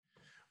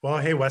Well,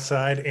 hey,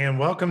 Westside, and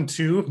welcome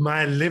to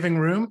my living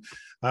room.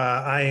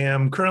 I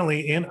am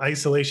currently in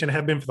isolation,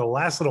 have been for the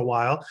last little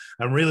while.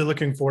 I'm really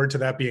looking forward to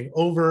that being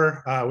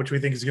over, which we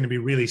think is going to be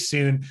really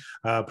soon,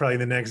 probably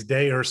the next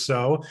day or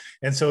so.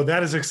 And so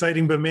that is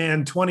exciting. But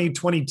man,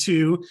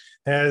 2022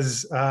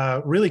 has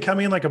really come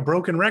in like a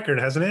broken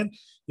record, hasn't it?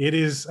 It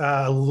is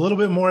a little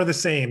bit more of the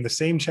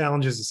same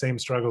challenges, the same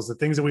struggles, the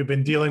things that we've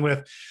been dealing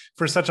with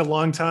for such a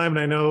long time. And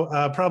I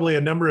know probably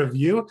a number of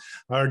you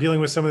are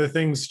dealing with some of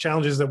the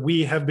challenges that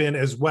we have been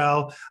as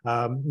well.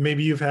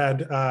 Maybe you've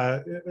had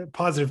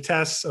positive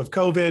tests of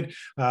COVID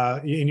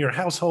in your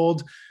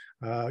household.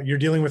 You're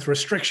dealing with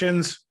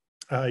restrictions.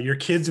 Your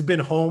kids have been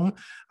home.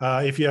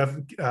 If you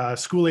have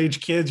school-age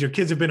kids, your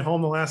kids have been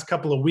home the last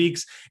couple of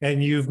weeks,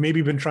 and you've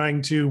maybe been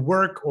trying to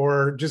work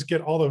or just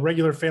get all the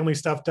regular family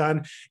stuff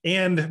done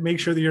and make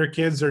sure that your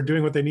kids are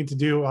doing what they need to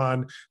do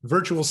on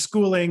virtual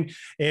schooling.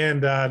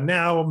 And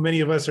now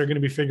many of us are going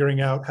to be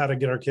figuring out how to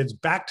get our kids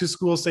back to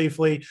school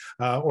safely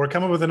or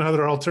come up with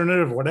another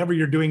alternative, whatever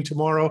you're doing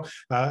tomorrow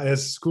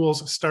as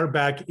schools start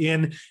back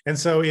in. And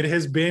so it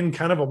has been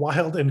kind of a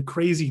wild and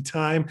crazy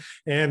time.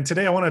 And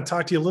today I want to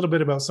talk to you a little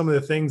bit about some of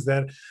the things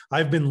that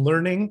I've been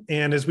learning.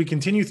 And as we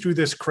continue through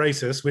this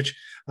crisis, which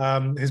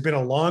has been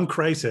a long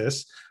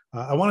crisis,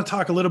 I want to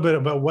talk a little bit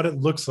about what it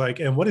looks like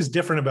and what is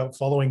different about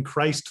following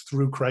Christ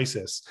through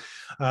crisis,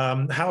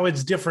 how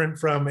it's different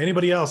from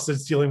anybody else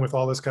that's dealing with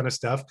all this kind of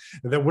stuff,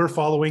 that we're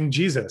following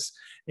Jesus.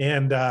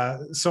 And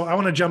so I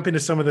want to jump into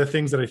some of the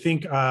things that I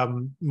think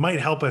might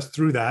help us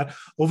through that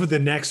over the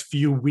next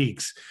few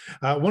weeks.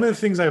 One of the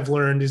things I've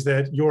learned is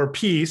that your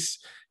peace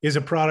is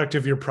a product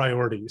of your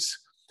priorities.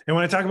 And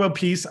when I talk about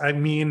peace, I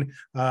mean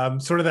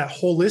sort of that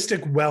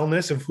holistic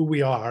wellness of who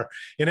we are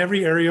in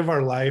every area of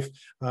our life.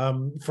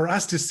 For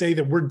us to say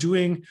that we're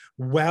doing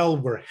well,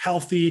 we're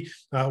healthy,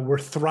 we're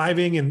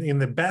thriving in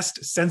the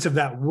best sense of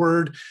that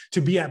word, to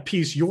be at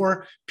peace.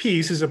 Your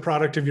peace is a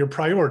product of your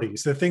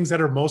priorities, the things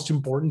that are most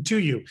important to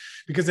you,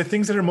 because the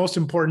things that are most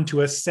important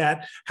to us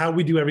set how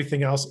we do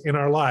everything else in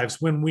our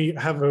lives. When we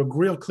have a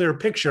real clear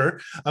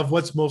picture of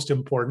what's most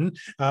important,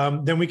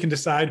 then we can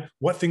decide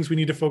what things we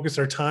need to focus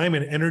our time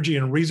and energy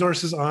and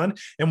resources on,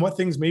 and what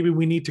things maybe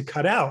we need to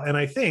cut out. And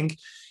I think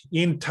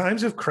in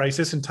times of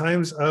crisis and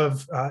times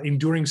of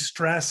enduring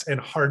stress and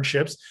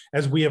hardships,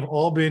 as we have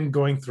all been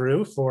going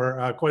through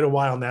for quite a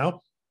while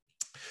now,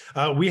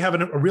 we have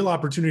a real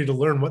opportunity to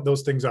learn what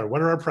those things are.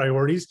 What are our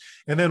priorities?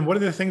 And then what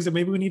are the things that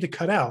maybe we need to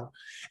cut out?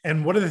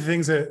 And what are the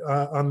things that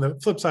on the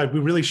flip side, we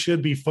really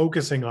should be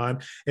focusing on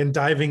and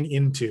diving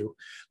into?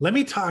 Let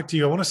me talk to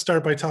you. I want to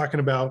start by talking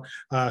about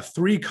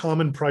three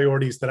common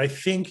priorities that I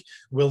think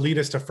will lead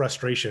us to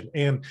frustration.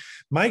 And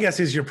my guess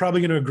is you're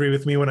probably going to agree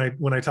with me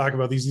when I talk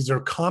about these. These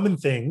are common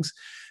things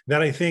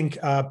that I think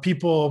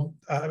people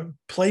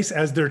place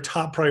as their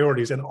top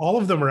priorities. And all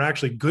of them are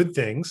actually good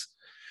things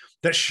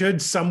that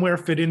should somewhere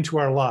fit into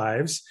our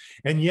lives.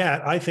 And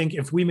yet, I think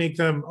if we make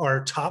them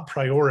our top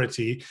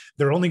priority,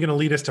 they're only going to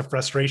lead us to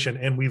frustration.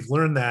 And we've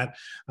learned that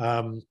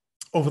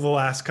over the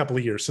last couple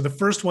of years. So the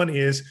first one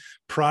is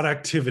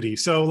productivity.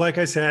 So like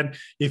I said,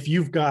 if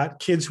you've got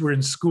kids who are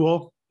in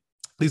school,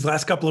 these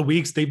last couple of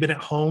weeks, they've been at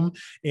home.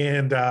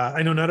 And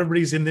I know not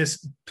everybody's in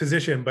this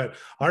position, but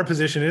our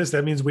position is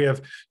that means we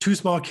have two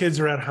small kids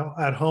are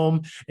at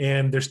home,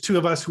 and there's two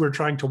of us who are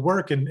trying to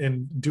work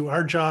and do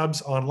our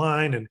jobs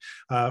online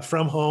and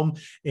from home.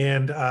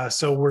 And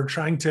so we're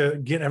trying to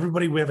get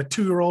everybody. We have a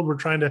 2-year-old we're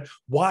trying to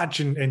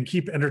watch and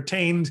keep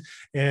entertained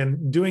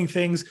and doing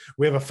things.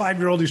 We have a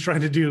 5-year-old who's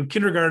trying to do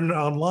kindergarten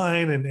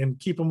online and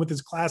keep him with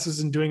his classes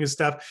and doing his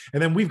stuff.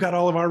 And then we've got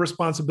all of our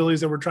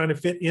responsibilities that we're trying to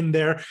fit in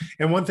there.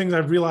 And one thing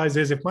I've realized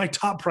is if my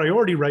top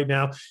priority right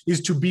now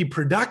is to be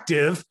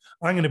productive,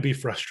 I'm going to be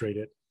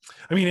frustrated.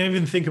 I mean, I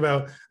even think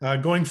about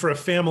going for a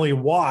family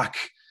walk.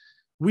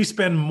 We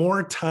spend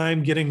more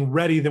time getting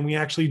ready than we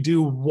actually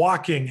do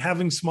walking.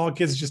 Having small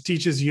kids just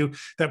teaches you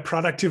that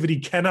productivity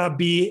cannot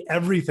be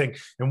everything.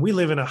 And we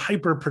live in a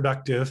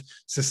hyper-productive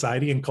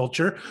society and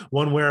culture,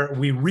 one where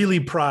we really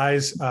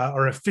prize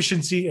our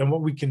efficiency and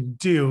what we can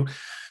do.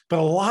 But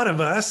a lot of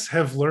us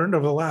have learned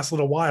over the last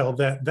little while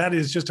that that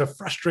is just a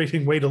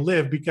frustrating way to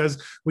live,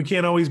 because we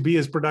can't always be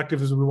as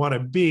productive as we want to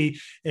be.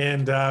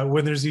 And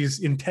when there's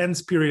these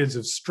intense periods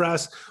of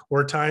stress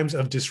or times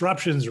of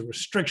disruptions or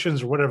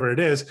restrictions or whatever it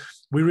is,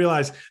 we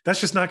realize that's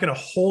just not going to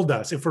hold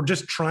us. If we're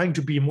just trying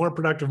to be more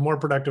productive,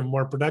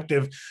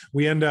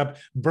 we end up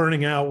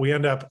burning out. We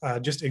end up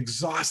just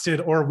exhausted,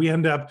 or we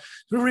end up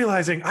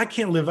realizing I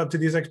can't live up to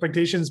these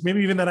expectations,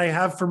 maybe even that I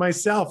have for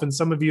myself. And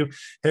some of you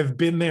have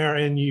been there,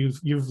 and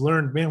you've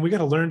learned, man, we got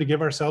to learn to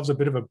give ourselves a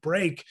bit of a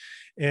break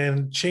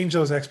and change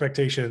those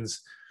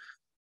expectations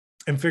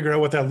and figure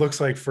out what that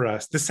looks like for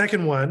us. The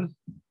second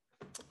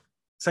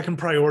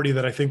priority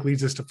that I think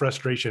leads us to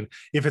frustration,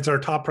 if it's our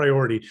top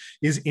priority,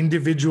 is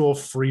individual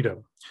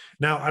freedom.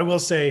 Now, I will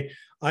say,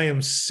 I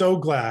am so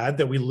glad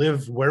that we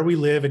live where we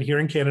live, and here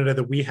in Canada,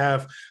 that we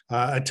have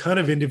a ton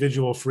of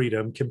individual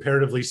freedom,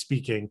 comparatively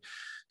speaking,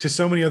 to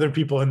so many other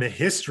people in the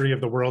history of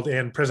the world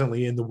and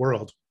presently in the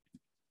world.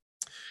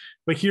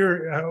 But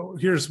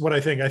here's what I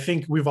think. I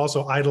think we've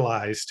also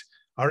idolized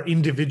our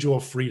individual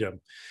freedom,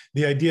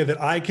 the idea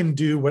that I can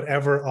do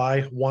whatever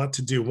I want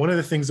to do. One of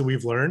the things that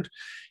we've learned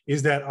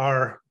is that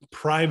our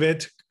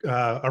private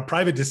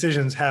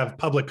decisions have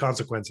public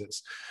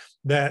consequences.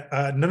 That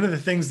none of the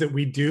things that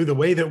we do, the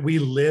way that we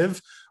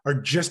live, are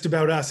just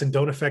about us and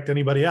don't affect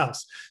anybody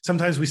else.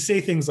 Sometimes we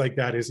say things like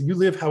that: is you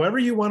live however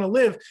you want to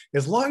live,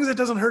 as long as it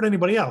doesn't hurt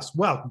anybody else.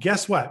 Well,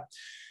 guess what?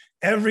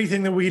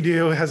 Everything that we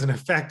do has an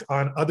effect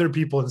on other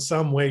people in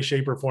some way,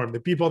 shape, or form. The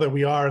people that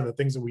we are and the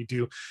things that we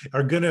do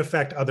are going to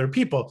affect other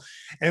people.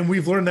 And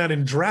we've learned that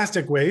in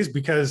drastic ways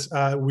because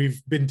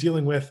we've been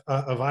dealing with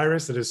a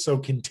virus that is so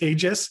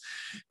contagious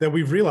that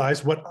we've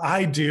realized what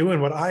I do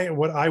and what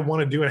I want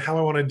to do and how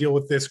I want to deal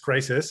with this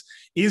crisis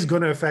is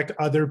going to affect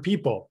other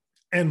people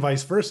and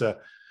vice versa.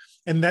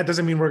 And that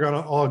doesn't mean we're going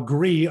to all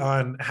agree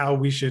on how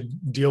we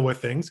should deal with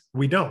things.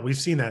 We don't. We've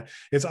seen that.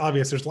 It's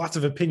obvious. There's lots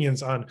of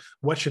opinions on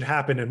what should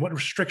happen and what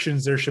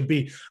restrictions there should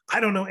be.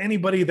 I don't know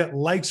anybody that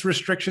likes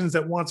restrictions,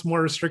 that wants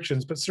more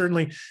restrictions, but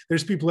certainly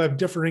there's people who have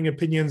differing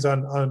opinions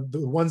on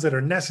the ones that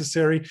are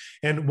necessary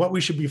and what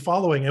we should be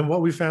following. And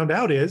what we found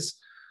out is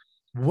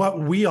what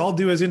we all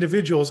do as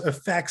individuals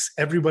affects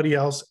everybody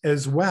else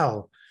as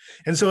well.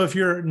 And so if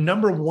your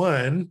number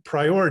one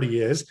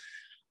priority is,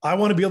 I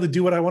want to be able to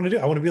do what I want to do,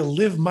 I want to be able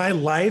to live my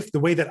life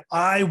the way that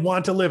I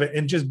want to live it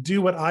and just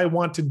do what I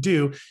want to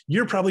do,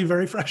 you're probably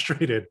very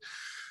frustrated.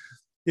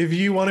 If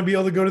you want to be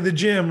able to go to the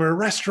gym or a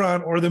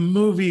restaurant or the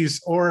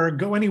movies or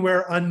go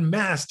anywhere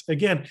unmasked,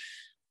 again,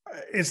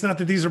 it's not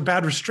that these are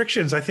bad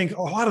restrictions. I think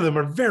a lot of them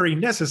are very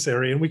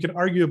necessary, and we can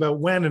argue about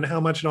when and how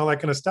much and all that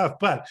kind of stuff.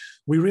 But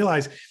we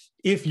realize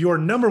if your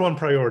number one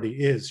priority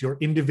is your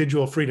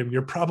individual freedom,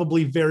 you're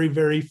probably very,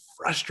 very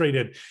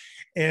frustrated.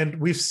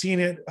 And we've seen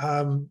it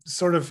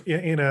sort of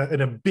in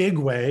a big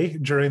way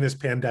during this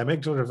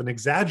pandemic, sort of an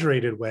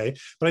exaggerated way.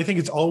 But I think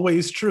it's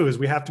always true, is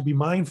we have to be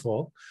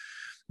mindful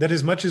that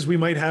as much as we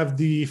might have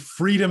the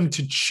freedom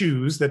to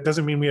choose, that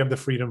doesn't mean we have the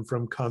freedom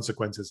from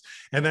consequences.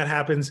 And that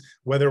happens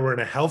whether we're in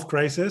a health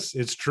crisis.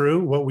 It's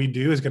true. What we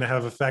do is going to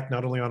have effect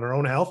not only on our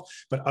own health,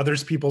 but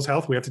others people's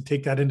health. We have to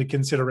take that into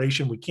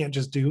consideration. We can't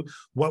just do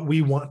what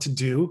we want to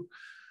do.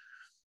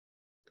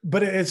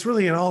 But it's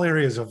really in all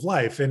areas of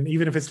life. And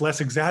even if it's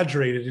less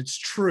exaggerated, it's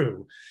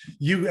true.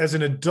 You as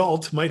an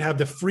adult might have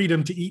the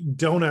freedom to eat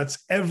donuts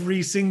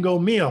every single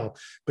meal,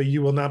 but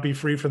you will not be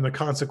free from the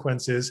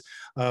consequences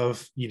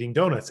of eating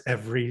donuts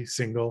every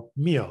single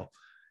meal.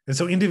 And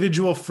so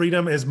individual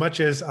freedom, as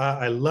much as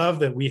I love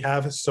that we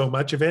have so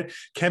much of it,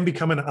 can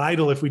become an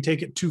idol if we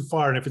take it too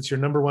far. And if it's your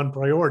number one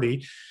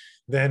priority,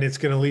 then it's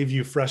going to leave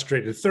you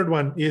frustrated. The third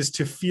one is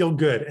to feel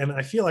good. And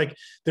I feel like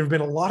there have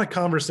been a lot of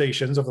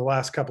conversations over the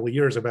last couple of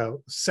years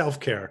about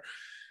self-care,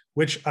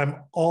 which I'm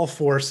all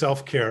for.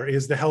 Self-care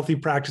is the healthy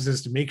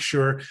practices to make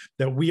sure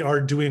that we are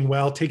doing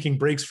well, taking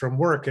breaks from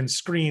work and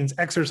screens,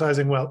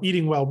 exercising well,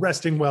 eating well,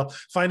 resting well,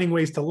 finding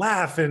ways to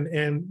laugh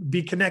and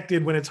be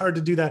connected when it's hard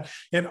to do that.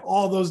 And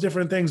all those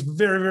different things,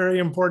 very, very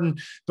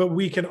important. But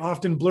we can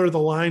often blur the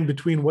line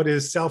between what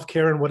is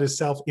self-care and what is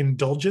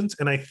self-indulgence.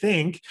 And I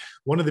think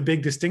one of the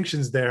big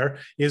distinctions there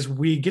is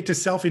we get to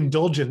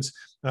self-indulgence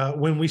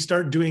when we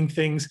start doing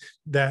things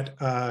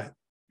that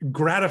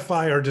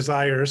gratify our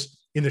desires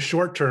in the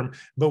short term,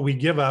 but we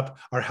give up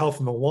our health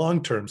in the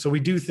long term. So we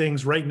do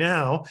things right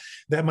now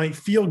that might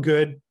feel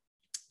good,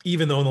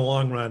 even though in the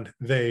long run,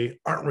 they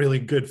aren't really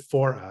good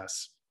for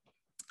us.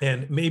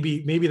 And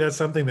maybe that's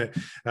something that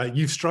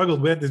you've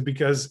struggled with, is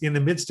because in the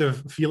midst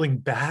of feeling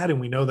bad,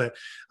 and we know that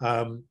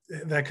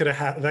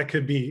that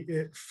could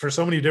be for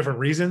so many different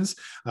reasons.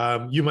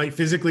 You might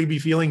physically be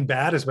feeling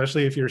bad,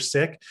 especially if you're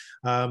sick.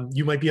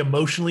 You might be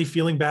emotionally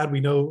feeling bad. We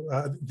know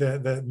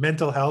the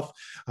mental health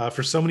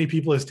for so many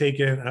people has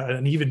taken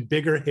an even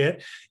bigger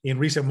hit in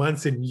recent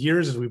months and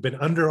years as we've been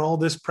under all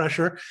this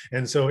pressure.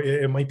 And so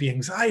it might be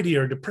anxiety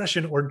or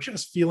depression or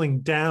just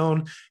feeling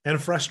down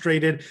and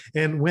frustrated.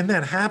 And when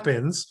that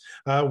happens,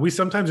 we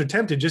sometimes are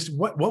tempted, just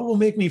what will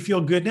make me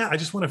feel good now? I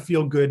just want to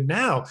feel good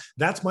now.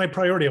 That's my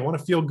priority. I want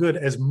to feel good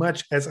as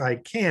much as I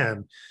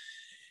can.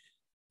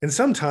 And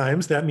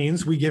sometimes that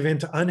means we give in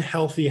to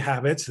unhealthy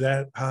habits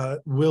that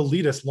will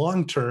lead us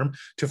long-term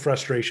to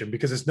frustration,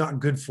 because it's not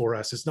good for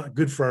us. It's not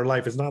good for our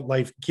life. It's not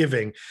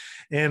life-giving.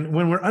 And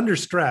when we're under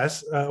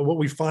stress, what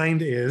we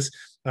find is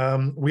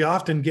we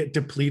often get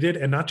depleted,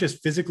 and not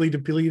just physically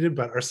depleted,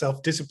 but our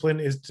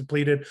self-discipline is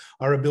depleted.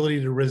 Our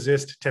ability to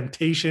resist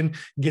temptation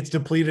gets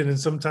depleted, and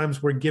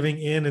sometimes we're giving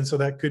in. And so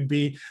that could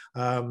be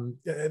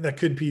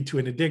to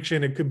an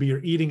addiction. It could be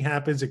your eating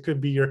habits. It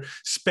could be your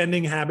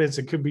spending habits.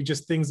 It could be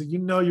just things that you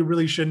know you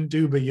really shouldn't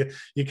do, but you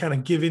kind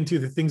of give into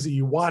the things that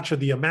you watch, or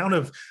the amount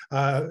of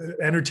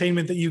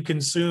entertainment that you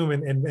consume,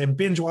 and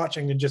binge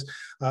watching, and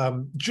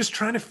just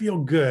trying to feel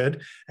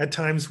good at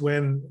times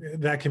when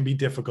that can be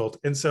difficult.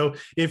 And so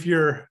if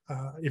you're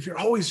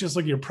always just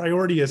like, your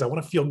priority is, I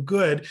want to feel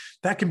good,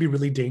 that can be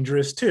really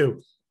dangerous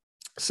too.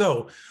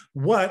 So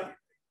what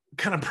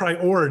kind of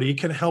priority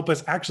can help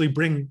us actually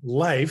bring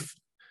life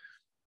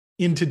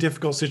into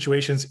difficult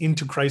situations,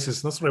 into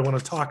crisis. And that's what I want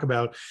to talk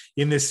about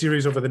in this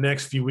series over the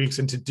next few weeks.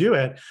 And to do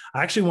it,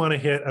 I actually want to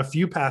hit a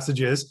few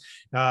passages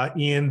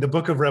in the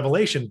book of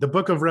Revelation. The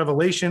book of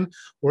Revelation,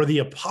 or the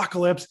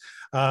Apocalypse,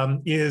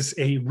 is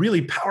a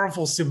really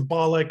powerful,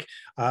 symbolic,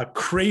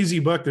 crazy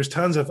book. There's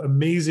tons of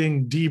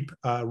amazing, deep,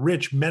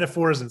 rich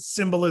metaphors and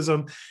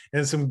symbolism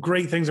and some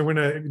great things. And we're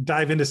going to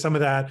dive into some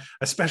of that,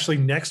 especially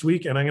next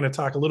week. And I'm going to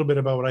talk a little bit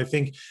about what I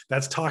think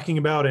that's talking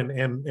about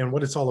and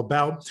what it's all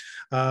about.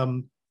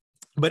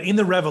 But in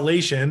the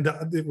Revelation,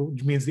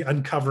 which means the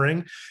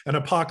uncovering, an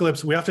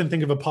apocalypse, we often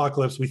think of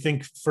apocalypse, we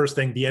think first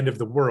thing, the end of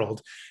the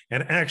world.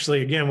 And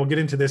actually, again, we'll get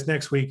into this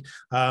next week.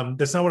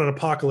 That's not what an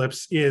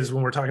apocalypse is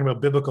when we're talking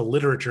about biblical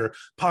literature.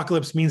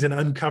 Apocalypse means an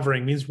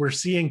uncovering, means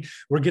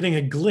we're getting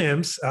a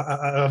glimpse,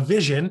 a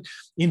vision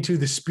into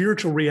the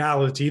spiritual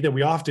reality that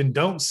we often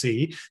don't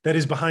see, that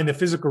is behind the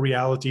physical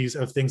realities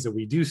of things that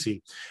we do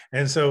see.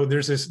 And so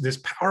there's this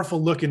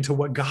powerful look into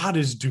what God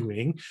is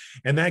doing,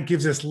 and that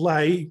gives us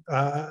light,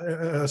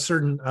 a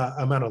certain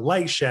amount of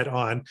light shed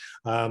on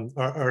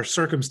our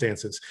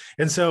circumstances.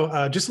 And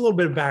so just a little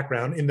bit of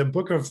background in the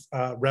book of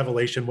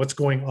Revelation, what's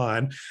going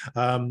on.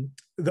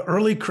 The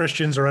early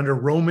Christians are under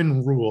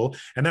Roman rule,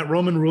 and that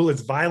Roman rule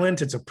is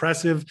violent, it's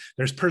oppressive,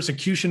 there's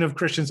persecution of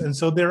Christians, and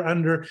so they're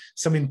under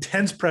some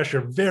intense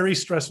pressure, very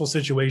stressful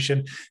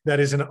situation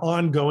that is an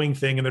ongoing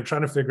thing, and they're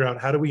trying to figure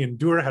out, how do we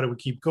endure, how do we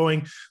keep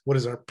going, what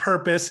is our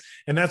purpose?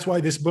 And that's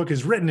why this book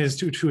is written, is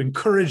to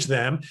encourage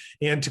them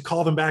and to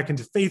call them back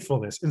into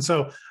faithfulness. And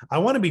so I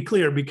want to be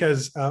clear,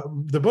 because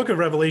the book of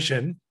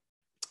Revelation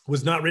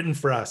was not written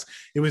for us.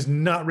 It was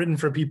not written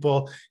for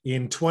people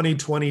in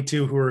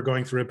 2022 who are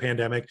going through a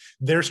pandemic.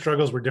 Their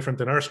struggles were different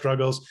than our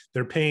struggles.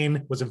 Their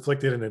pain was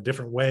inflicted in a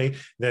different way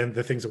than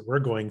the things that we're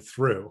going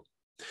through.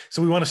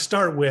 So we want to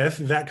start with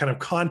that kind of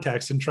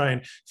context and try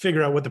and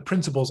figure out what the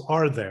principles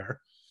are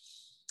there.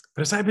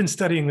 But as I've been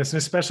studying this, and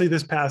especially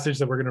this passage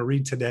that we're going to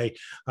read today,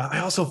 I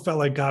also felt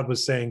like God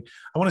was saying,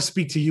 I want to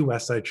speak to you,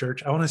 Westside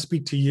Church. I want to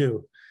speak to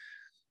you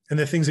and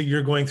the things that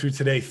you're going through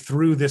today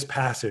through this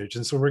passage.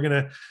 And so we're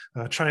going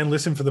to try and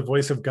listen for the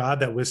voice of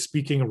God that was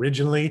speaking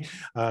originally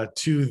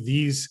to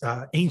these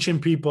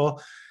ancient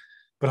people,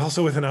 but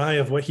also with an eye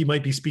of what he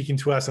might be speaking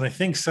to us. And I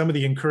think some of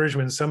the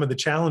encouragement, some of the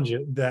challenge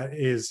that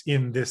is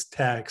in this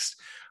text,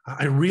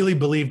 I really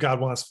believe God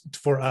wants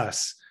for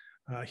us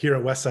here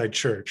at Westside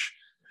Church.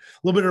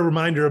 A little bit of a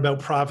reminder about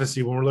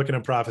prophecy when we're looking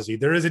at prophecy.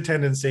 There is a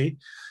tendency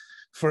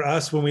for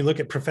us, when we look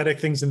at prophetic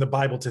things in the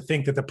Bible, to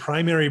think that the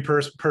primary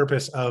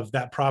purpose of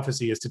that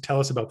prophecy is to tell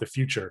us about the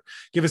future,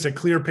 give us a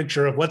clear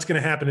picture of what's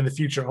going to happen in the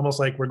future, almost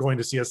like we're going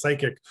to see a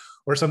psychic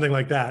or something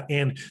like that.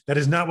 And that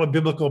is not what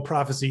biblical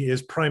prophecy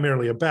is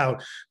primarily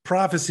about.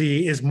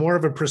 Prophecy is more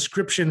of a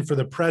prescription for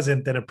the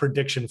present than a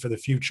prediction for the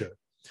future.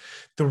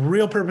 The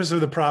real purpose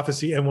of the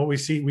prophecy, and what we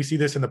see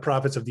this in the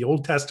prophets of the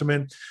Old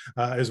Testament,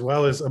 as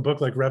well as a book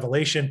like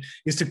Revelation,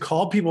 is to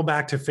call people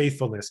back to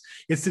faithfulness.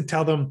 It's to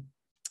tell them,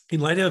 in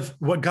light of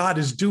what God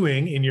is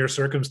doing in your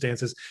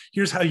circumstances,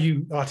 here's how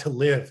you ought to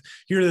live.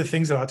 Here are the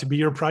things that ought to be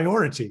your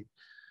priority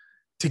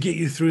to get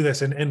you through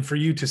this, and for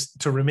you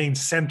to remain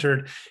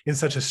centered in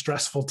such a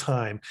stressful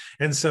time.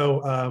 And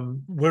so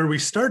where we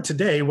start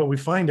today, what we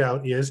find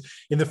out is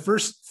in the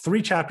first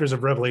 3 chapters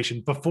of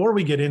Revelation, before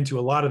we get into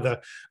a lot of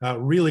the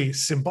really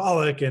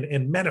symbolic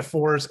and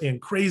metaphors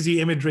and crazy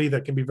imagery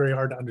that can be very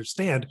hard to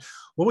understand,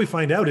 what we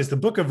find out is the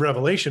book of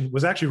Revelation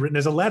was actually written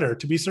as a letter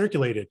to be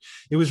circulated.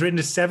 It was written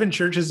to 7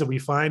 churches that we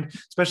find,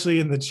 especially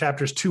in the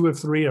chapters 2 of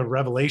 3 of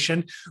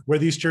Revelation, where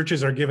these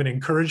churches are given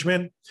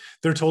encouragement.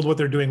 They're told what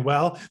they're doing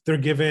well. They're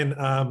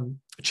given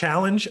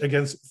challenge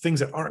against things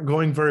that aren't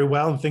going very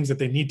well and things that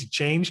they need to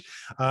change.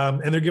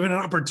 And they're given an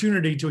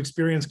opportunity to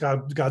experience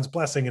God's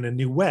blessing in a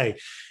new way.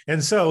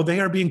 And so they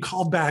are being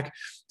called back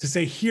to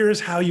say,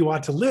 here's how you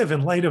ought to live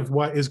in light of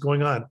what is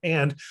going on.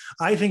 And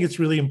I think it's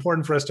really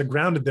important for us to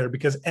ground it there,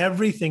 because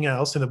everything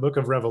else in the book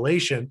of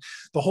Revelation,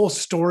 the whole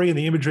story and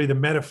the imagery, the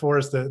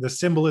metaphors, the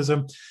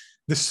symbolism,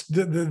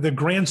 the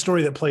grand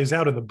story that plays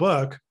out in the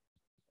book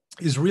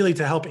is really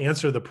to help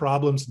answer the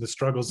problems and the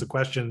struggles, the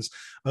questions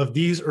of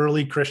these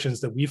early Christians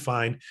that we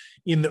find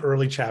in the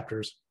early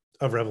chapters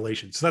of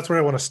Revelation. So that's where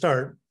I want to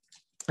start.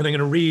 And I'm going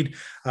to read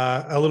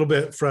a little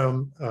bit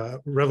from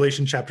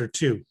Revelation chapter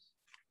 2.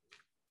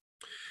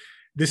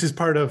 This is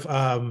part of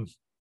a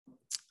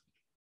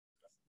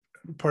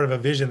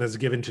vision that's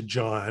given to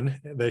John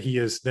that he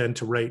is then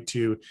to write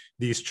to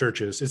these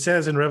churches. It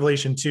says in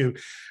Revelation 2,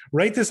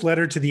 write this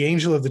letter to the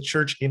angel of the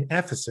church in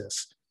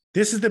Ephesus.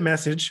 This is the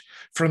message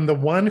from the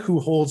one who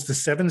holds the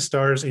 7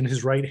 stars in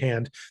his right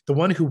hand, the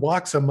one who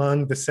walks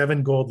among the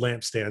 7 gold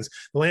lampstands.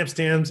 The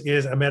lampstands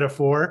is a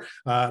metaphor,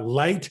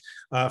 light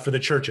for the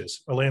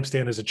churches. A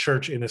lampstand is a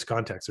church in this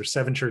context. There's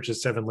 7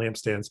 churches, 7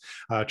 lampstands.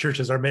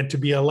 Churches are meant to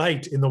be a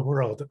light in the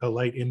world, a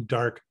light in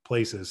dark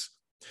places.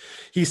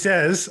 He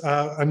says,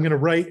 I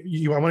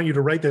want you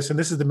to write this, and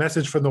this is the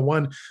message from the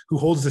one who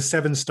holds the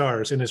 7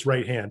 stars in his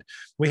right hand.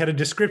 We had a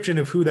description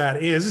of who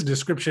that is, a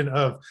description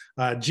of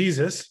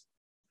Jesus.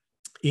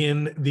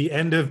 in the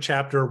end of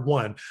chapter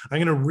 1. I'm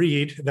going to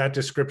read that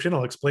description.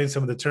 I'll explain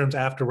some of the terms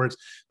afterwards,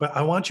 but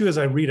I want you, as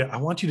I read it, I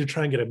want you to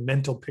try and get a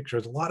mental picture.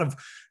 There's a lot of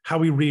how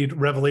we read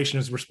Revelation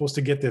is we're supposed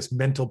to get this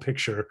mental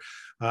picture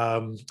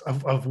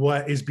of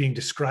what is being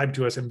described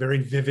to us in very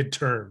vivid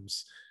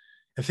terms.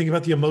 And think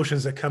about the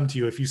emotions that come to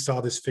you if you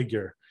saw this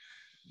figure.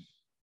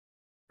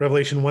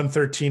 Revelation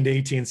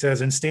 1:13-18 says,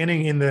 and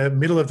standing in the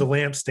middle of the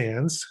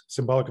lampstands,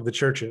 symbolic of the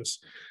churches,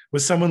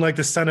 was someone like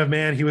the Son of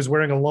Man. He was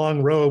wearing a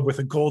long robe with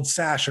a gold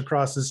sash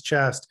across his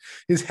chest.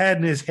 His head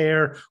and his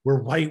hair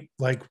were white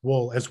like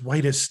wool, as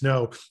white as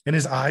snow, and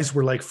his eyes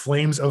were like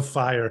flames of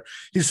fire.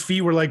 His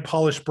feet were like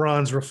polished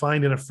bronze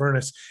refined in a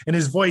furnace, and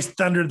his voice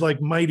thundered like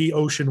mighty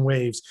ocean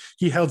waves.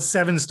 He held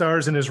 7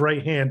 stars in his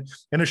right hand,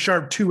 and a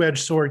sharp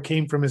 2-edged sword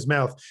came from his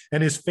mouth,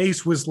 and his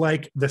face was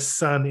like the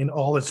sun in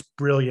all its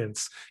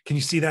brilliance. Can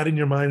you see that in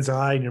your mind's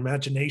eye, in your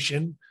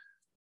imagination?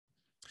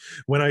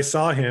 When I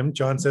saw him,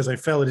 John says, I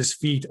fell at his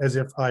feet as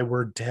if I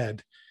were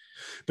dead.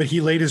 But he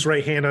laid his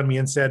right hand on me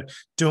and said,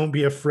 don't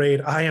be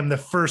afraid. I am the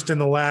first and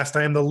the last.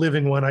 I am the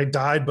living one. I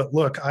died, but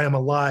look, I am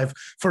alive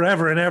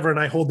forever and ever, and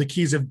I hold the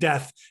keys of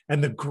death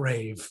and the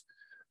grave.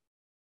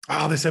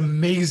 Oh, this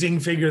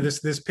amazing figure,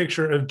 this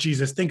picture of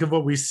Jesus. Think of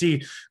what we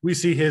see. We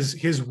see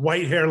his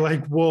white hair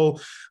like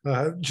wool,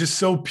 just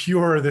so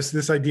pure,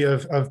 this idea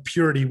of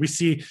purity. We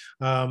see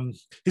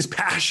his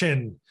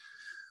passion,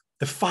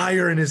 the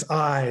fire in his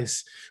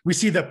eyes. We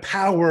see the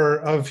power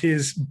of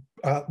his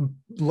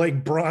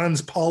like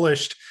bronze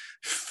polished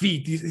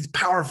feet, these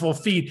powerful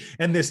feet,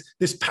 and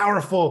this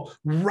powerful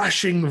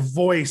rushing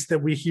voice that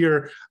we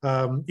hear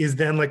is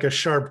then like a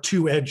sharp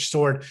 2-edged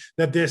sword,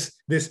 that this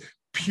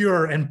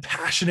pure and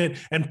passionate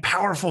and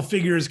powerful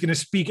figure is going to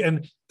speak,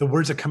 and the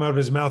words that come out of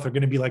his mouth are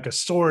going to be like a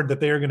sword, that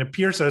they are going to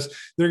pierce us.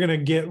 They're going to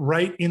get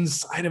right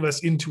inside of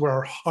us, into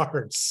our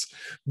hearts.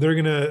 They're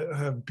going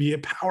to be a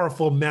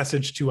powerful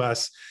message to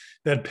us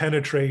that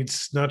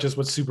penetrates not just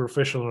what's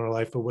superficial in our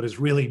life, but what is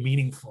really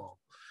meaningful.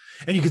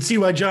 And you can see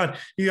why John,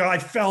 I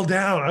fell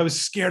down. I was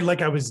scared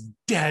like I was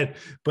dead,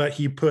 but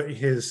he put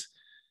his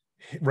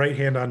right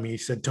hand on me. He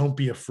said, don't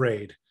be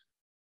afraid.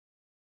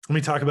 Let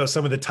me talk about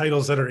some of the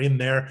titles that are in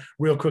there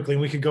real quickly.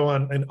 And we could go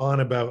on and on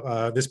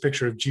about this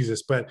picture of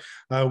Jesus, but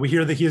we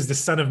hear that he is the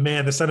Son of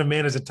Man. The Son of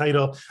Man is a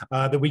title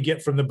that we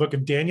get from the book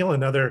of Daniel,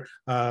 another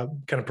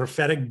kind of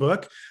prophetic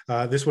book,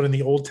 this one in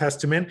the Old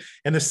Testament.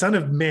 And the Son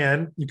of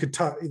Man, you could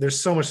talk, there's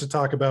so much to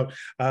talk about.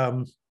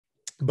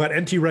 But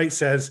N.T. Wright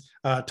says,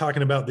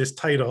 talking about this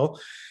title,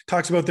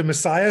 talks about the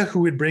Messiah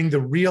who would bring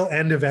the real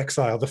end of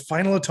exile, the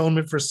final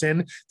atonement for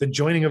sin, the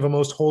joining of a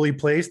most holy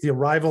place, the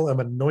arrival of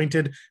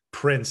anointed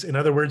prince. In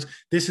other words,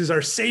 this is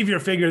our savior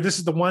figure. This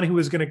is the one who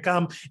is going to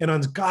come and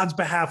on God's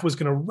behalf was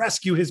going to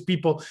rescue his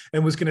people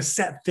and was going to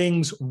set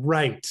things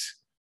right.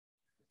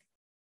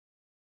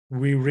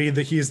 We read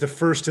that he is the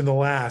first and the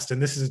last.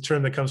 And this is a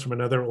term that comes from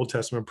another Old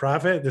Testament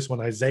prophet, this one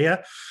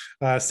Isaiah,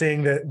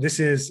 saying that this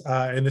is,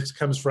 and this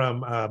comes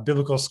from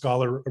biblical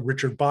scholar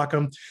Richard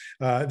Bauckham,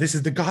 this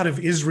is the God of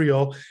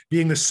Israel,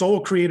 being the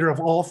sole creator of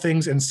all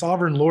things and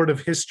sovereign Lord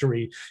of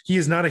history. He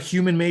is not a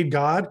human-made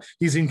God.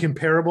 He's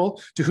incomparable,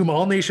 to whom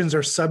all nations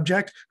are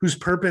subject, whose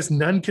purpose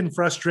none can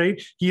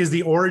frustrate. He is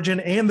the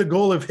origin and the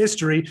goal of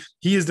history.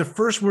 He is the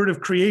first word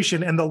of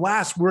creation and the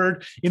last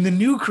word in the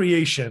new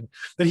creation,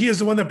 that he is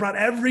the one that brought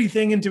everything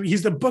into,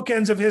 he's the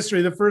bookends of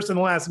history, the first and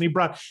the last, and he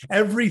brought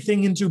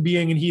everything into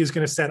being, and he is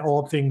going to set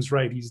all things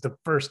right. He's the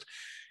first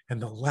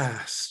and the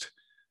last.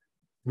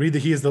 Read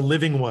that he is the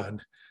living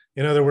one.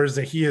 In other words,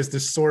 that he is the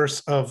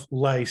source of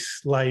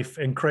life,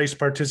 and Christ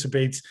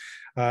participates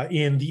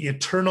in the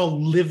eternal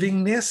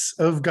livingness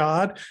of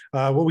God,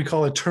 what we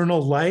call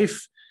eternal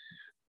life,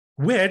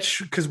 which,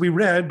 because we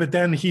read, but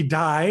then he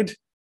died,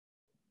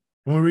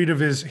 and we read of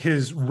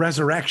his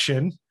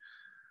resurrection,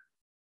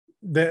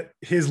 that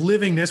his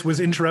livingness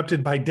was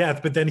interrupted by death,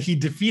 but then he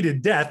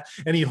defeated death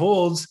and he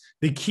holds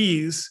the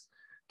keys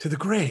to the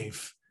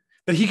grave,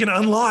 that he can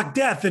unlock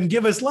death and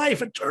give us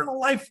life, eternal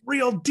life,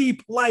 real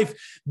deep life.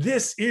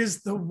 This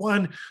is the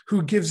one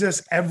who gives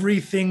us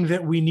everything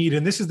that we need.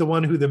 And this is the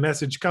one who the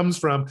message comes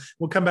from.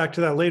 We'll come back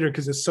to that later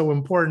because it's so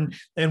important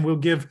and we'll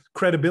give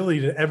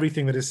credibility to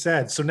everything that is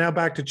said. So now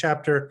back to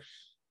chapter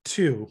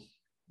 2.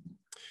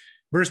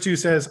 Verse 2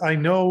 says, I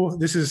know,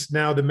 this is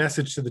now the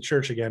message to the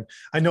church again.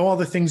 I know all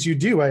the things you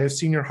do. I have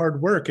seen your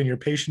hard work and your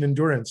patient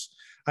endurance.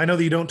 I know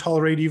that you don't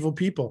tolerate evil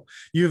people.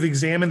 You have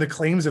examined the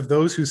claims of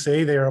those who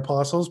say they are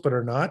apostles but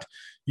are not.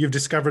 You have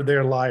discovered they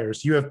are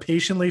liars. You have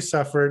patiently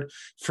suffered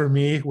for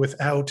me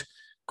without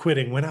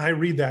quitting. When I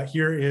read that,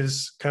 here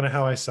is kind of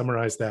how I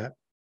summarize that.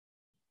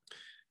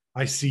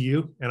 I see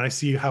you and I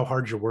see how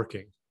hard you're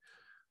working.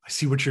 I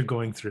see what you're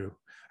going through.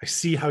 I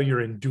see how you're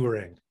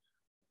enduring.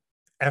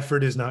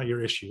 Effort is not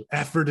your issue.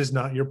 Effort is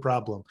not your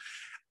problem.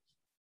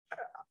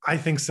 I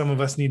think some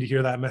of us need to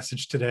hear that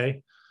message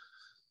today.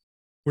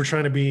 We're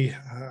trying to be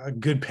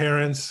good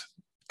parents,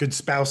 good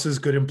spouses,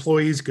 good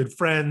employees, good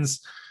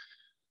friends.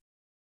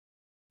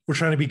 We're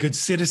trying to be good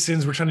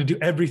citizens. We're trying to do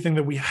everything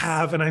that we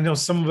have. And I know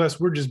some of us,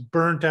 we're just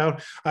burnt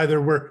out.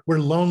 Either we're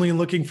lonely and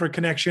looking for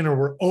connection, or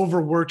we're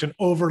overworked and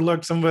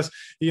overlooked. Some of us,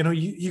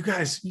 you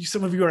guys,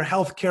 some of you are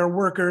healthcare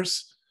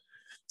workers.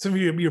 Some of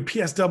you, you're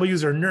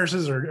PSWs or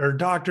nurses or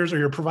doctors, or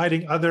you're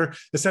providing other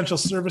essential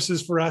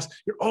services for us.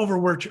 You're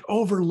overworked, you're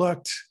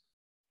overlooked.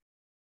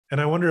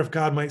 And I wonder if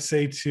God might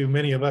say to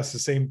many of us the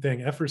same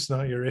thing. Effort's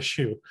not your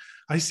issue.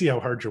 I see how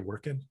hard you're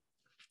working.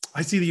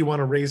 I see that you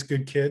want to raise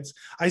good kids.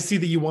 I see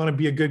that you want to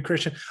be a good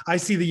Christian. I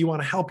see that you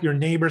want to help your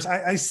neighbors.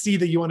 I see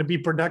that you want to be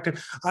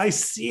productive. I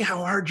see how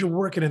hard you're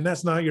working, and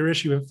that's not your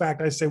issue. In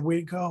fact, I say, way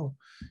to go.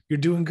 You're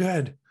doing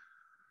good.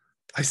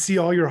 I see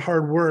all your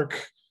hard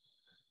work,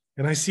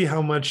 and I see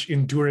how much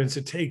endurance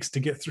it takes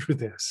to get through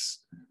this.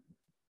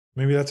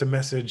 Maybe that's a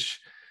message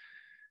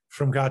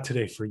from God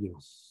today for you.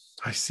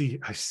 I see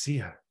it. I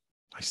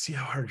see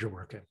how hard you're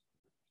working.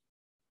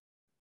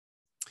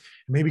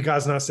 Maybe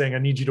God's not saying, I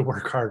need you to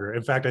work harder.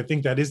 In fact, I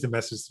think that is the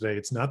message today.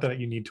 It's not that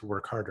you need to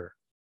work harder.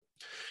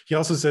 He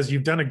also says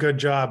you've done a good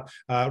job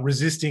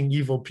resisting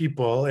evil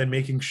people and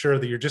making sure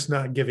that you're just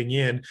not giving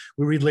in.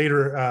 We read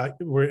later,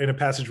 we're in a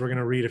passage we're going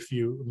to read a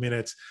few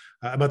minutes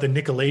about the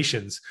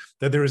Nicolaitans,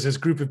 that there was this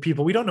group of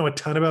people. We don't know a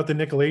ton about the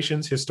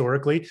Nicolaitans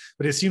historically,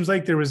 but it seems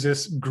like there was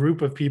this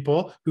group of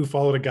people who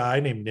followed a guy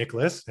named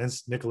Nicholas,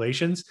 hence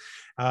Nicolaitans.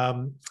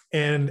 And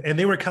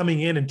they were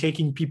coming in and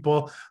taking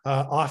people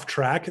off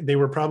track. They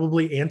were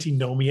probably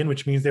antinomian,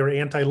 which means they were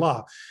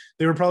anti-law.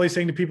 They were probably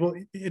saying to people,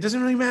 it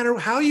doesn't really matter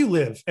how you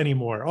live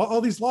anymore.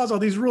 All these laws, all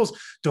these rules,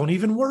 don't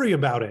even worry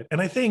about it.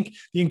 And I think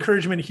the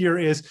encouragement here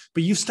is,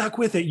 but you stuck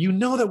with it. You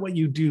know that what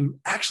you do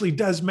actually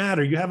does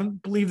matter. You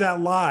haven't believed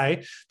that lie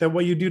that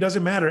what you do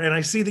doesn't matter. And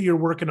I see that you're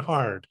working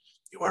hard.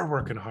 You are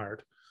working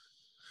hard.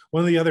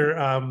 One of the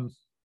other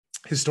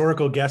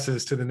historical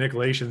guesses to the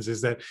Nicolaitans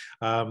is that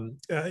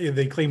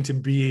they claim to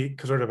be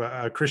sort of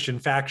a Christian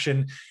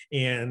faction,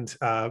 and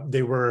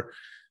they were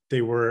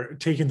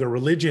taking the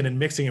religion and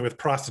mixing it with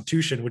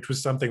prostitution, which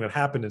was something that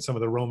happened in some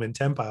of the Roman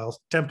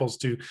temples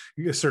to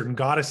certain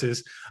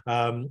goddesses.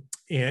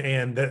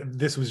 And that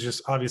this was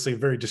just obviously a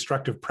very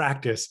destructive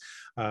practice.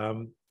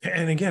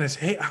 And again, it's,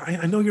 hey,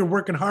 I know you're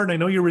working hard. I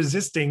know you're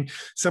resisting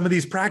some of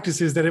these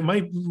practices that it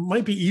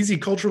might be easy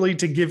culturally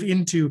to give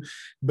into,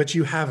 but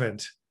you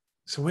haven't.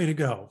 So way to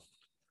go.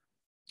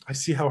 I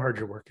see how hard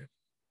you're working.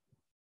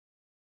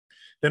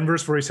 Then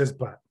verse 4, he says,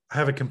 but I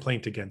have a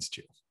complaint against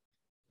you.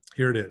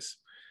 Here it is.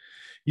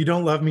 You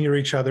don't love me or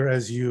each other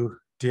as you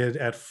did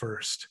at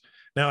first.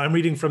 Now, I'm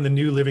reading from the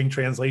New Living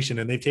Translation,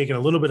 and they've taken a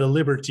little bit of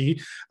liberty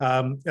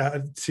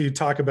to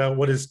talk about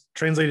what is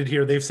translated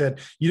here. They've said,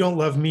 you don't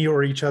love me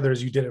or each other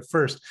as you did at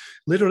first.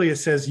 Literally, it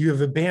says, you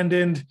have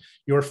abandoned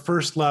your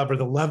first love, or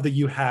the love that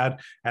you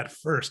had at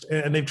first.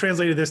 And they've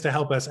translated this to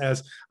help us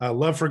as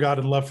love for God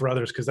and love for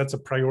others, because that's a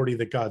priority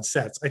that God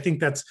sets. I think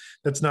that's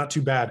not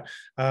too bad.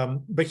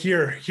 But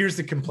here's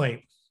the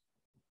complaint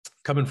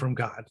coming from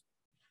God.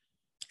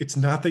 It's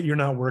not that you're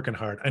not working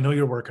hard. I know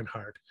you're working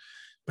hard,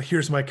 but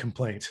here's my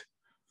complaint.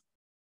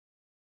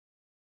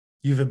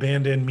 You've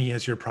abandoned me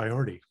as your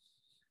priority.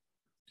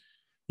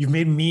 You've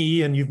made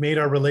me, and you've made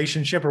our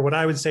relationship, or what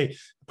I would say,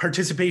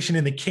 participation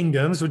in the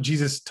kingdom, is what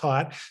Jesus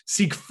taught.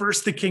 Seek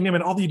first the kingdom,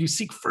 and all that you do,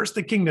 seek first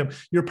the kingdom.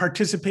 Your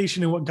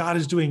participation in what God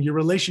is doing, your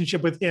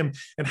relationship with him,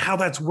 and how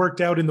that's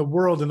worked out in the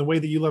world and the way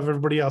that you love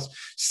everybody else.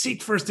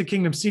 Seek first the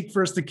kingdom, seek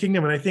first the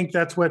kingdom. And I think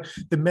that's what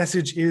the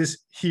message is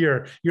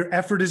here. Your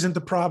effort isn't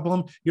the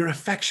problem. Your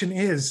affection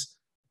is,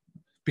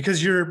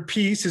 because your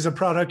peace is a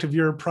product of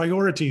your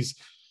priorities.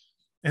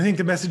 I think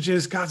the message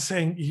is God's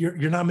saying,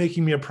 you're not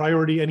making me a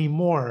priority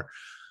anymore.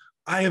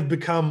 I have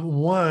become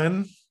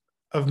one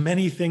of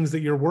many things that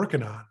you're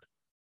working on.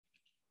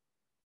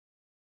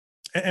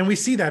 And we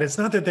see that. It's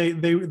not that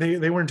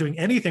they weren't doing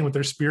anything with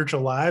their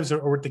spiritual lives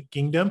or with the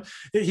kingdom.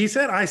 He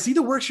said, I see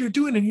the works you're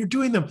doing, and you're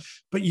doing them,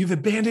 but you've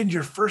abandoned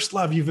your first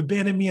love. You've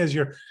abandoned me as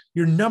your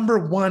number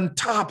one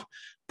top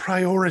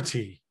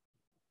priority.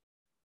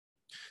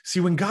 See,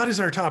 when God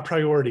is our top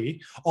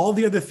priority, all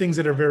the other things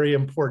that are very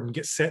important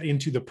get set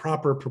into the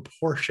proper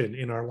proportion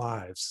in our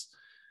lives.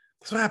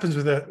 That's what happens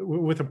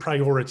with a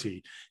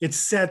priority. It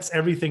sets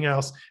everything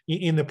else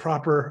in the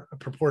proper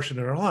proportion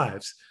in our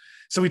lives.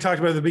 So we talked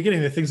about at the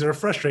beginning, the things that are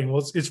frustrating.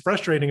 Well, it's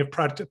frustrating if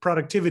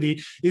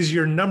productivity is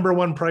your number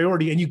one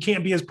priority and you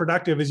can't be as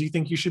productive as you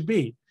think you should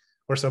be,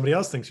 or somebody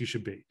else thinks you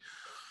should be.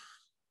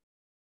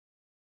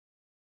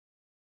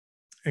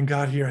 And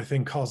God here, I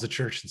think, calls the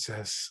church and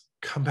says,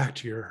 come back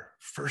to your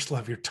first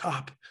love, your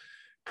top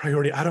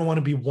priority. I don't want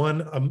to be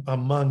one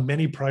among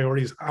many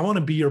priorities. I want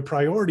to be your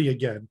priority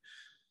again.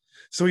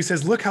 So he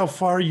says, look how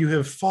far you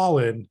have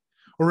fallen,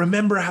 or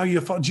remember how you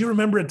have fallen. Do you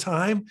remember a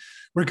time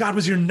where God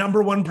was your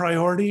number one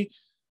priority,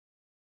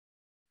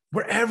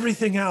 where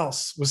everything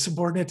else was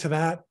subordinate to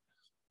that,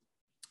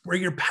 where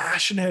your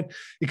passionate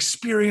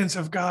experience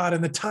of God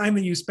and the time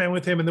that you spent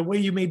with him and the way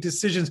you made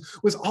decisions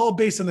was all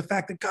based on the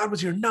fact that God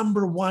was your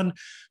number one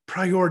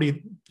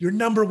priority, your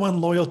number one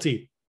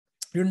loyalty,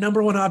 your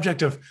number one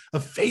object of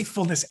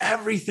faithfulness,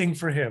 everything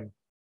for him.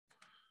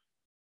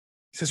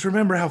 He says,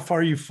 remember how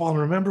far you've fallen.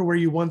 Remember where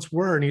you once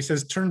were. And he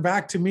says, turn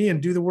back to me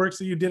and do the works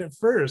that you did at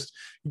first.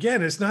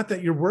 Again, it's not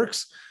that your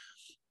works,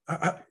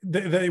 that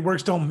your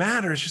works don't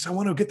matter. It's just, I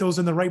want to get those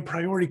in the right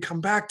priority. Come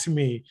back to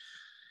me.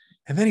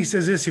 And then he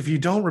says this, if you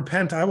don't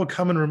repent, I will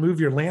come and remove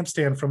your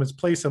lampstand from its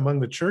place among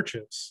the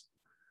churches.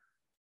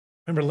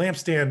 Remember,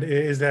 lampstand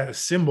is that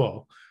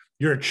symbol.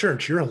 You're a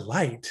church, you're a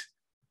light.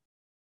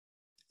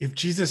 If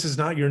Jesus is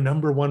not your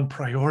number one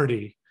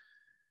priority,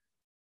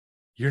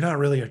 you're not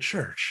really a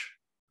church.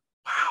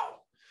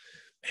 Wow.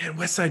 Man,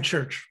 Westside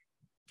Church,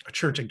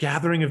 a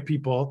gathering of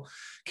people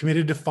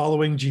committed to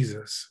following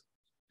Jesus.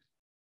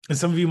 And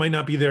some of you might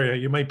not be there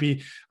yet. You might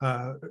be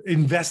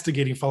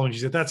investigating following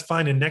Jesus. That's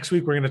fine. And next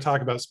week, we're going to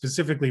talk about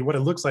specifically what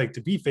it looks like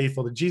to be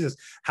faithful to Jesus,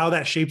 how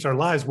that shapes our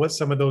lives, what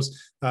some of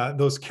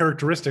those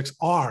characteristics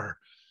are.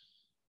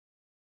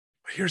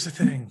 But here's the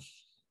thing.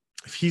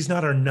 If he's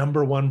not our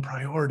number one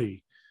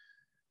priority,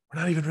 we're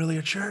not even really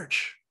a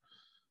church.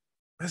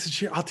 Message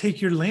here, I'll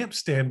take your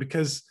lampstand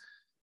because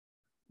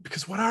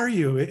what are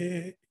you?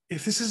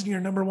 If this isn't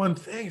your number one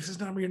thing, if this is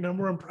not your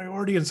number one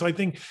priority. And so I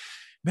think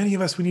many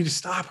of us, we need to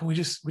stop and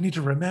we need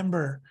to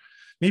remember,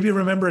 maybe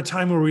remember a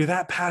time where we were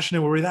that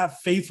passionate, where we were that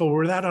faithful, where we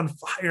were that on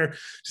fire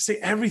to say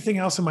everything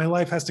else in my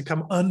life has to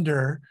come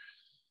under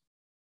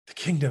the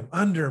kingdom,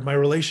 under my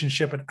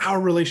relationship and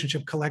our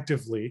relationship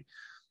collectively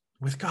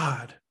with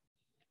God,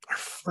 our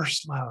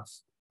first love,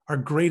 our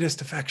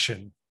greatest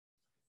affection.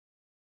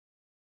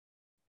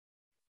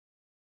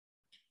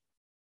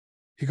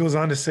 He goes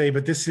on to say,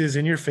 but this is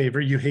in your favor.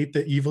 You hate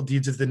the evil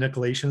deeds of the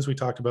Nicolaitans we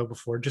talked about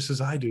before, just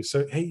as I do.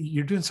 So, hey,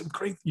 you're doing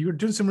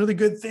some really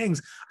good things.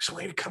 I just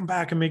want you to come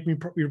back and make me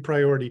your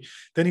priority.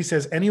 Then he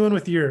says, anyone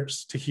with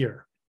ears to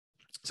hear.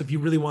 So if you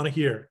really want to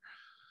hear,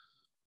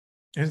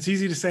 and it's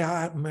easy to say,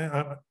 I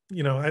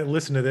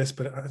listen to this,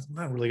 but I'm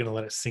not really going to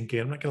let it sink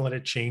in. I'm not going to let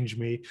it change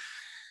me.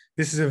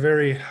 This is a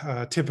very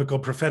typical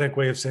prophetic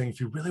way of saying,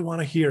 if you really want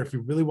to hear, if you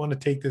really want to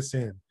take this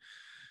in,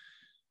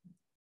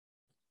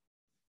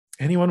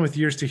 anyone with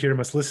ears to hear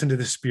must listen to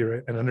the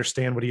Spirit and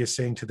understand what he is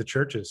saying to the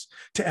churches.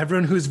 To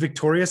everyone who is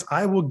victorious,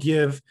 I will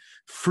give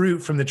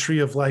fruit from the tree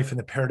of life in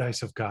the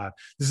paradise of God.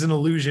 This is an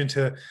allusion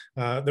to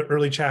the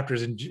early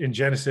chapters in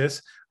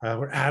Genesis,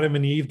 where Adam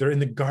and Eve, they're in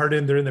the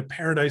garden, they're in the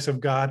paradise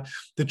of God.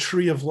 The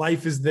tree of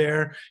life is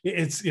there.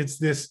 It's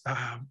this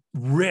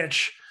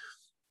rich,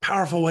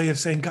 powerful way of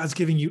saying God's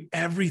giving you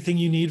everything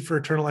you need for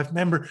eternal life.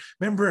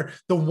 Remember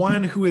the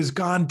one who has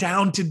gone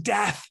down to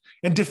death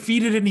and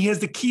defeated it, and he has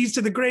the keys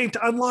to the grave,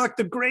 to unlock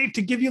the grave,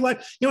 to give you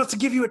life. He wants to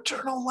give you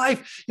eternal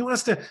life. He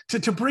wants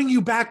to bring you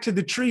back to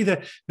the tree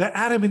that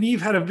Adam and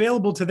Eve had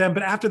available to them.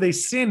 But after they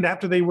sinned,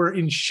 after they were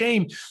in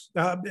shame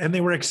and they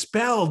were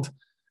expelled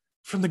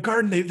from the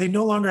garden, they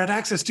no longer had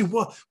access to,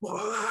 well,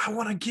 I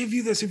want to give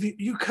you this. If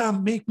you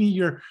come, make me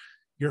your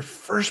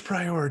first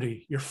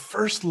priority, your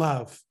first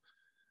love.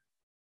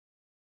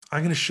 I'm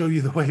going to show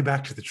you the way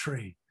back to the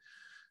tree,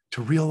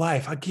 to real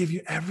life. I'll give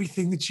you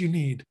everything that you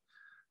need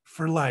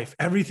for life.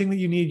 Everything that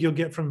you need, you'll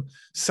get from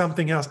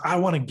something else I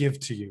want to give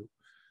to you.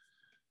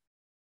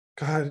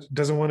 God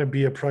doesn't want to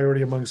be a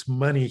priority amongst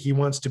money. He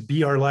wants to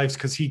be our lives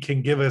because he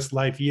can give us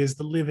life. He is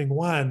the living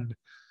one.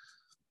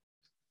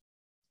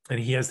 And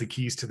he has the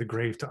keys to the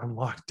grave to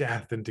unlock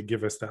death and to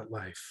give us that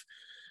life,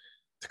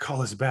 to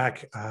call us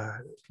back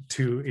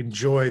to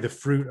enjoy the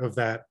fruit of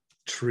that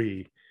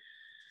tree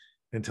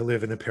and to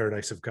live in the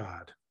paradise of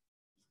God.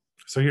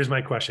 So here's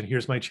my question.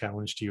 Here's my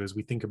challenge to you as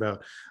we think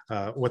about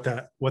what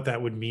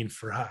that would mean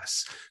for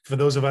us. For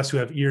those of us who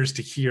have ears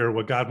to hear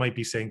what God might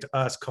be saying to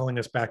us, calling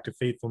us back to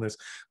faithfulness,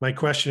 my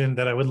question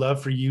that I would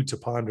love for you to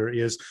ponder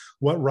is,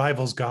 what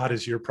rivals God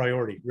as your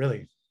priority?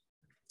 Really,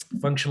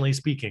 functionally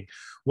speaking,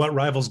 what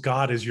rivals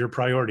God as your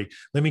priority?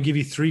 Let me give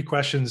you 3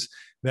 questions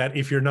that,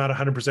 if you're not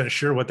 100%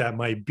 sure what that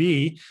might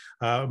be,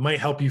 might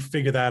help you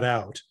figure that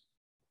out.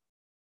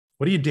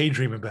 What do you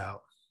daydream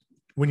about?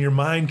 When your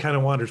mind kind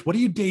of wanders, what do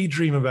you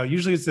daydream about?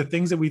 Usually it's the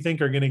things that we think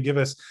are going to give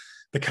us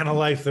the kind of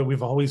life that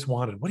we've always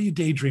wanted. What do you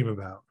daydream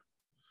about?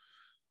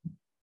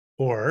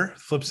 Or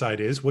flip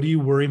side is, what do you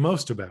worry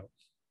most about?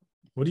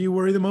 What do you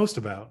worry the most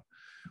about?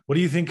 What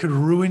do you think could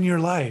ruin your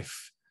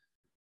life?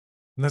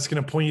 And that's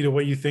going to point you to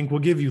what you think will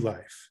give you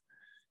life.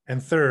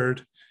 And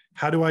third,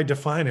 how do I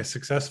define a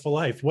successful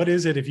life? What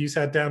is it, if you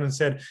sat down and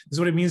said, this is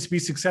what it means to be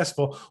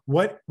successful,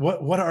 what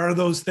are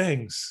those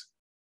things?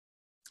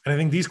 And I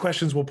think these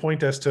questions will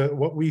point us to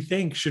what we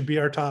think should be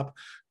our top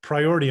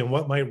priority and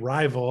what might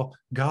rival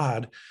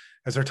God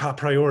as our top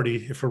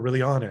priority, if we're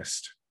really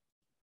honest.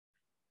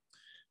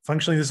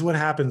 Functionally, this is what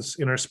happens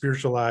in our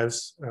spiritual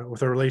lives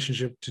with our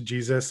relationship to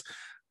Jesus.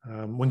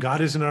 When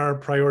God isn't our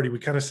priority, we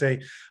kind of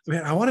say,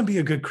 man, I want to be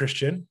a good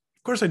Christian.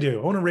 Of course I do.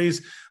 I want to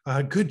raise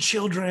good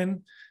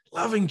children,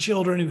 loving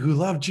children who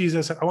love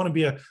Jesus. I want to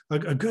be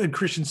a good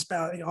Christian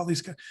spouse, all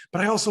these,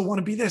 but I also want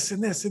to be this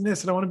and this and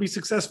this, and I want to be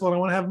successful, and I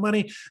want to have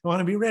money. I want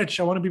to be rich.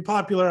 I want to be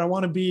popular. I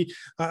want to be,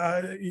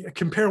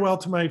 compare well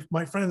to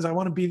my friends. I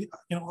want to be,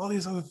 all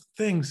these other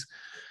things.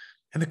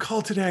 And the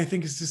call today, I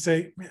think, is to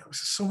say, man,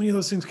 so many of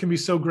those things can be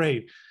so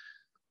great,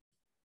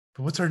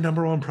 but what's our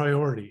number one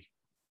priority?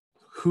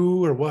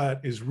 who or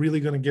what is really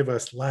going to give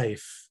us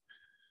life,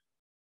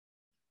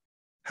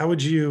 how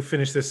would you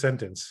finish this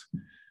sentence?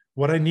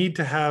 What I need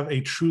to have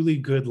a truly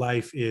good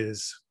life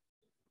is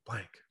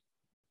blank.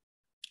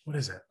 What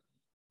is it?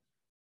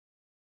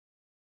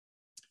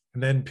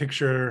 And then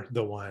picture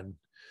the one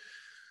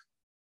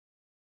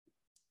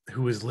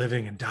who was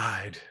living and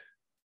died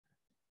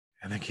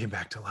and then came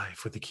back to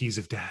life with the keys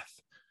of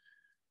death.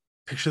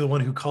 Picture the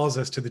one who calls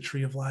us to the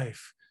tree of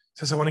life,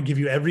 says, I want to give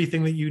you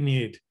everything that you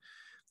need.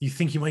 You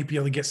think you might be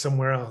able to get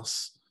somewhere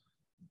else.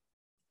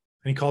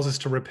 And he calls us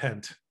to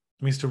repent.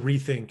 It means to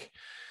rethink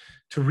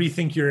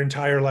your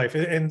entire life.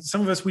 And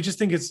some of us, we just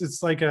think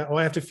it's like,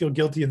 I have to feel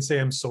guilty and say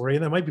I'm sorry.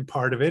 And that might be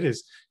part of it,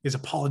 is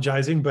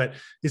apologizing, but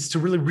it's to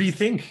really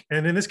rethink.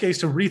 And in this case,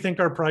 to rethink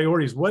our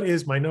priorities. What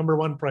is my number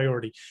one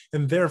priority?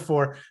 And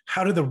therefore,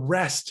 how does the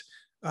rest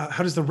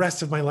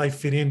of my life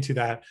fit into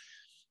that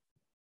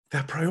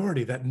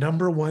priority, that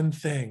number one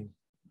thing?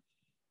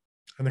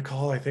 And the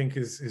call, I think,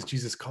 is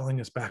Jesus calling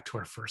us back to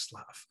our first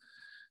love,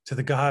 to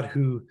the God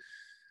who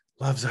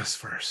loves us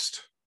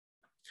first.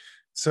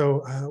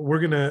 So we're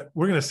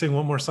gonna sing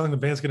one more song. The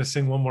band's gonna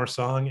sing one more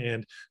song,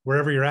 and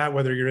wherever you're at,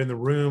 whether you're in the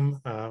room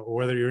or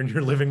whether you're in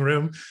your living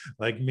room,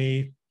 like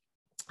me,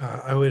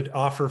 I would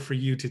offer for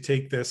you to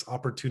take this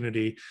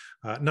opportunity,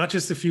 not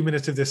just a few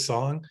minutes of this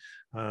song,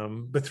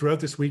 but throughout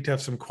this week to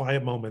have some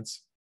quiet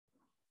moments,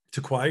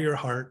 to quiet your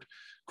heart,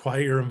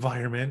 quiet your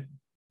environment,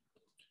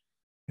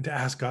 and to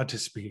ask God to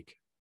speak.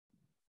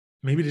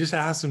 Maybe to just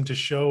ask him to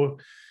show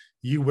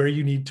you where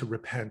you need to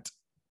repent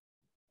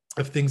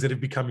of things that have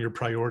become your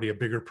priority, a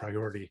bigger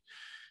priority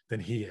than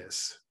he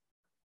is.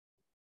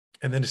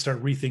 And then to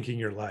start rethinking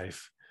your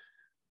life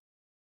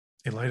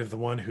in light of the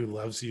one who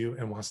loves you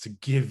and wants to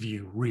give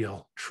you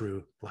real,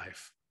 true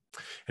life.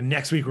 And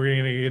next week, we're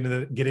going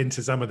to get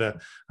into some of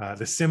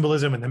the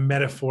symbolism and the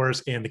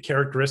metaphors and the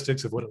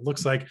characteristics of what it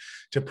looks like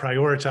to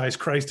prioritize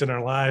Christ in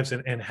our lives,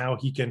 and how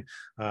he can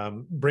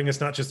bring us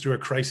not just through a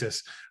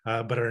crisis,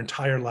 but our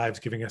entire lives,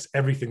 giving us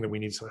everything that we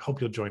need. So I hope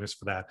you'll join us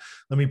for that.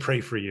 Let me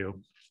pray for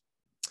you.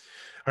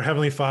 Our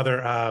Heavenly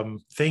Father,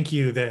 thank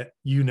you that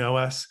you know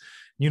us.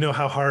 You know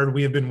how hard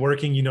we have been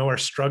working. You know our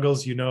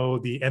struggles. You know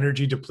the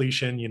energy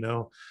depletion. You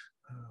know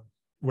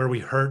where we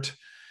hurt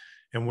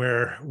and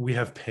where we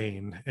have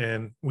pain.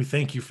 And we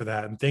thank you for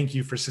that. And thank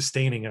you for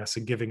sustaining us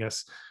and giving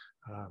us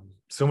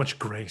so much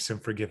grace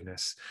and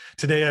forgiveness.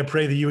 Today, I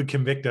pray that you would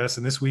convict us,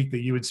 and this week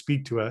that you would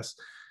speak to us,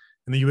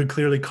 and that you would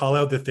clearly call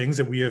out the things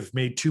that we have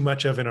made too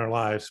much of in our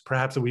lives,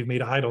 perhaps that we've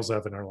made idols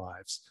of in our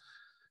lives.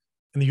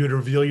 And that you would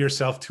reveal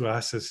yourself to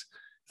us as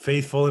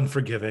faithful and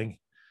forgiving.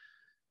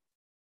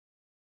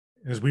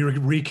 As we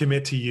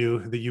recommit to you,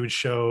 that you would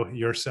show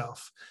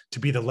yourself to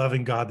be the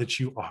loving God that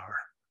you are,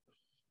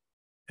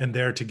 and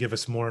there to give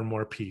us more and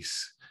more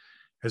peace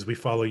as we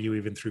follow you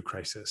even through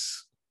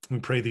crisis. We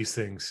pray these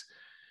things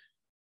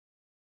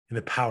in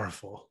the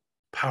powerful,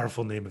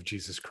 powerful name of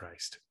Jesus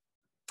Christ.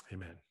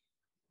 Amen.